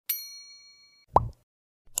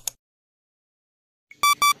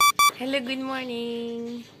Hello, good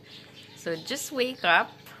morning. So just wake up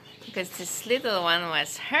because this little one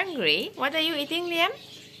was hungry. What are you eating, Liam?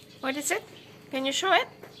 What is it? Can you show it?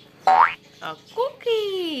 A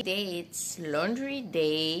cookie. Today it's laundry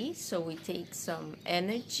day, so we take some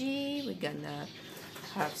energy. We're gonna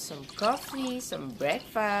have some coffee, some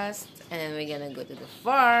breakfast, and then we're gonna go to the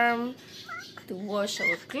farm to wash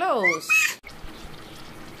our clothes.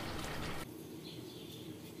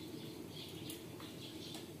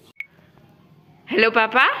 Hello,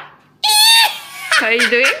 Papa. How are you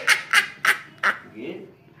doing? Good.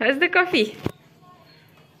 How's the coffee?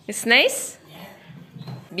 It's nice?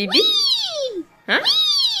 Bibi? Huh?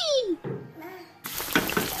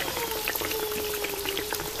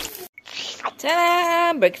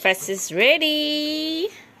 Ta-da! Breakfast is ready.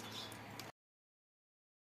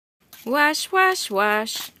 Wash, wash,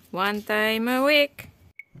 wash. One time a week.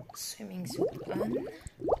 Swimming suit on.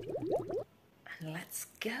 And let's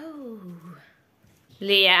go.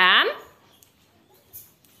 Liam?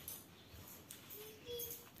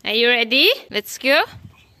 Are you ready? Let's go.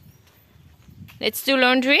 Let's do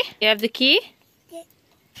laundry. You have the key? Yeah.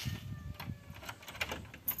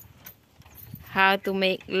 How to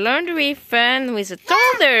make laundry fun with a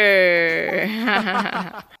toddler.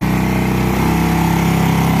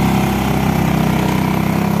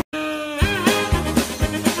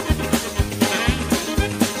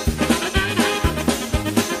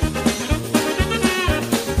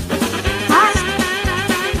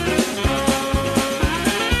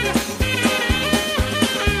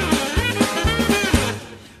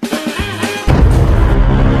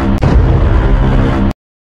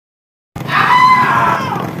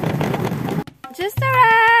 Just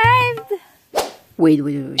arrived. Wait.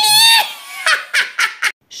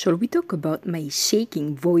 Shall we talk about my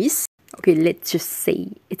shaking voice? Okay, let's just say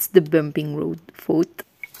it's the bumping road fault.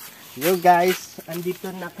 Yo guys, andito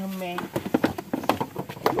na kami.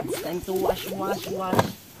 It's time to wash. Let's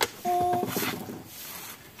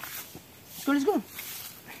go.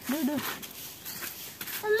 Do.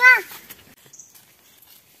 Mama.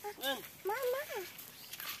 Mama.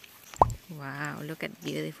 Wow, look at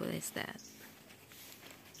beautiful is that.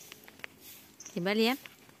 Diba, Liam?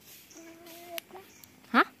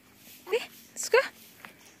 Huh? Okay, let's go.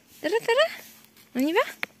 Tara. On y va?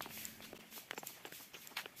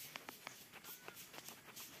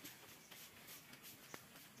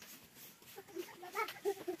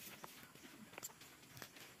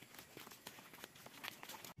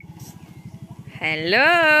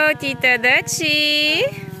 Hello, Tita Dachi.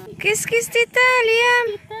 Kiss, Tita,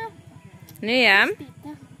 Liam. Liam?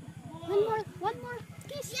 One more.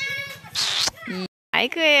 Kiss. Hi,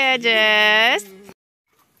 Kuya Jess.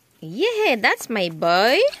 Yeah, that's my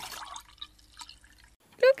boy.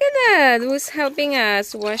 Look at that. Who's helping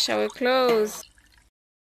us wash our clothes?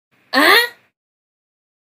 Huh?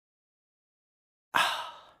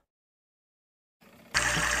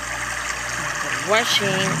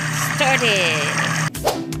 Washing started.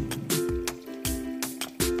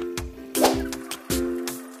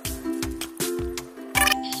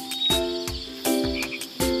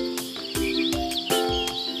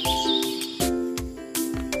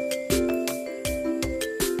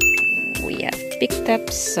 We have picked up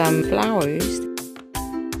some flowers.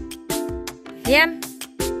 Liam.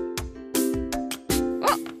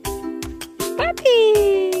 Oh, puppy.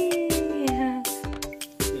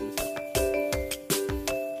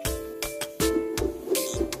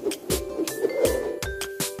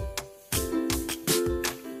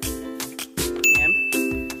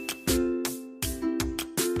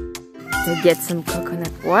 We get some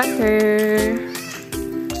coconut water.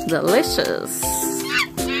 Delicious.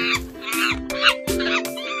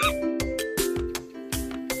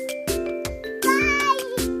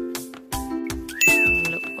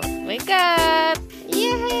 Look what we got.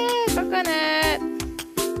 Yeah, coconut.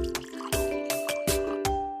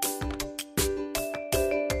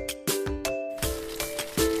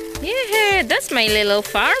 Yeah, that's my little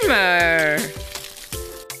farmer.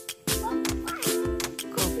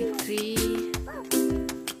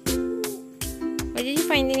 What did you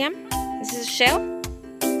find, Liam? This is a shell?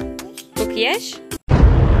 Coquillage?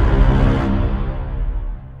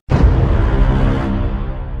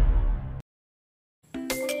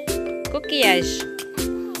 Coquillage.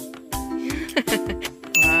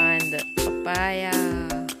 And the papaya.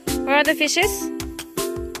 Where are the fishes?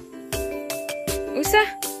 Où ça?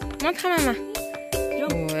 Montre à maman.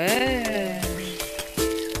 Ouais.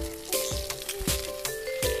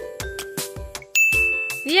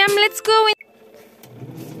 Liam, let's go in.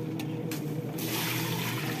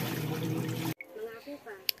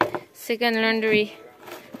 Second laundry.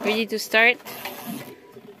 Ready to start?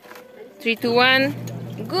 3, 2, 1,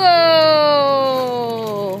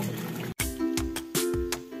 go!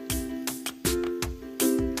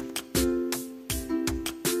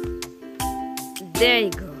 There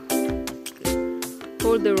you go. Good.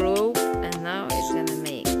 Hold the rope, and now it's gonna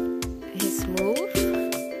make his move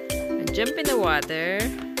and jump in the water.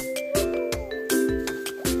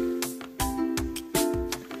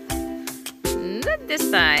 Not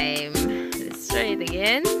this time. Let's try it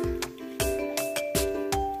again.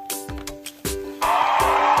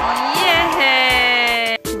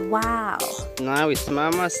 Yeah! Wow. Now it's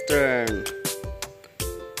Mama's turn.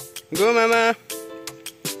 Go, Mama.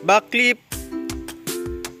 Backflip.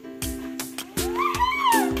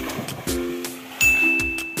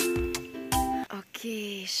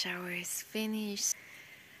 Okay, shower is finished.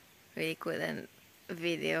 We couldn't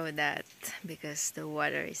video that because the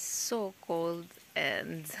water is so cold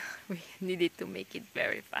and we needed to make it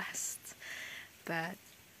very fast. But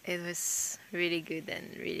it was really good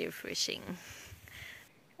and really refreshing.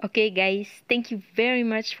 Okay guys, thank you very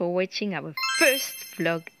much for watching our first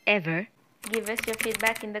vlog ever. Give us your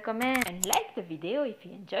feedback in the comments and like the video if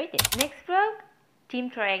you enjoyed it. Next vlog, Team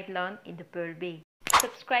Triathlon in the Pearl Bay.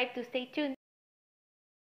 Subscribe to stay tuned.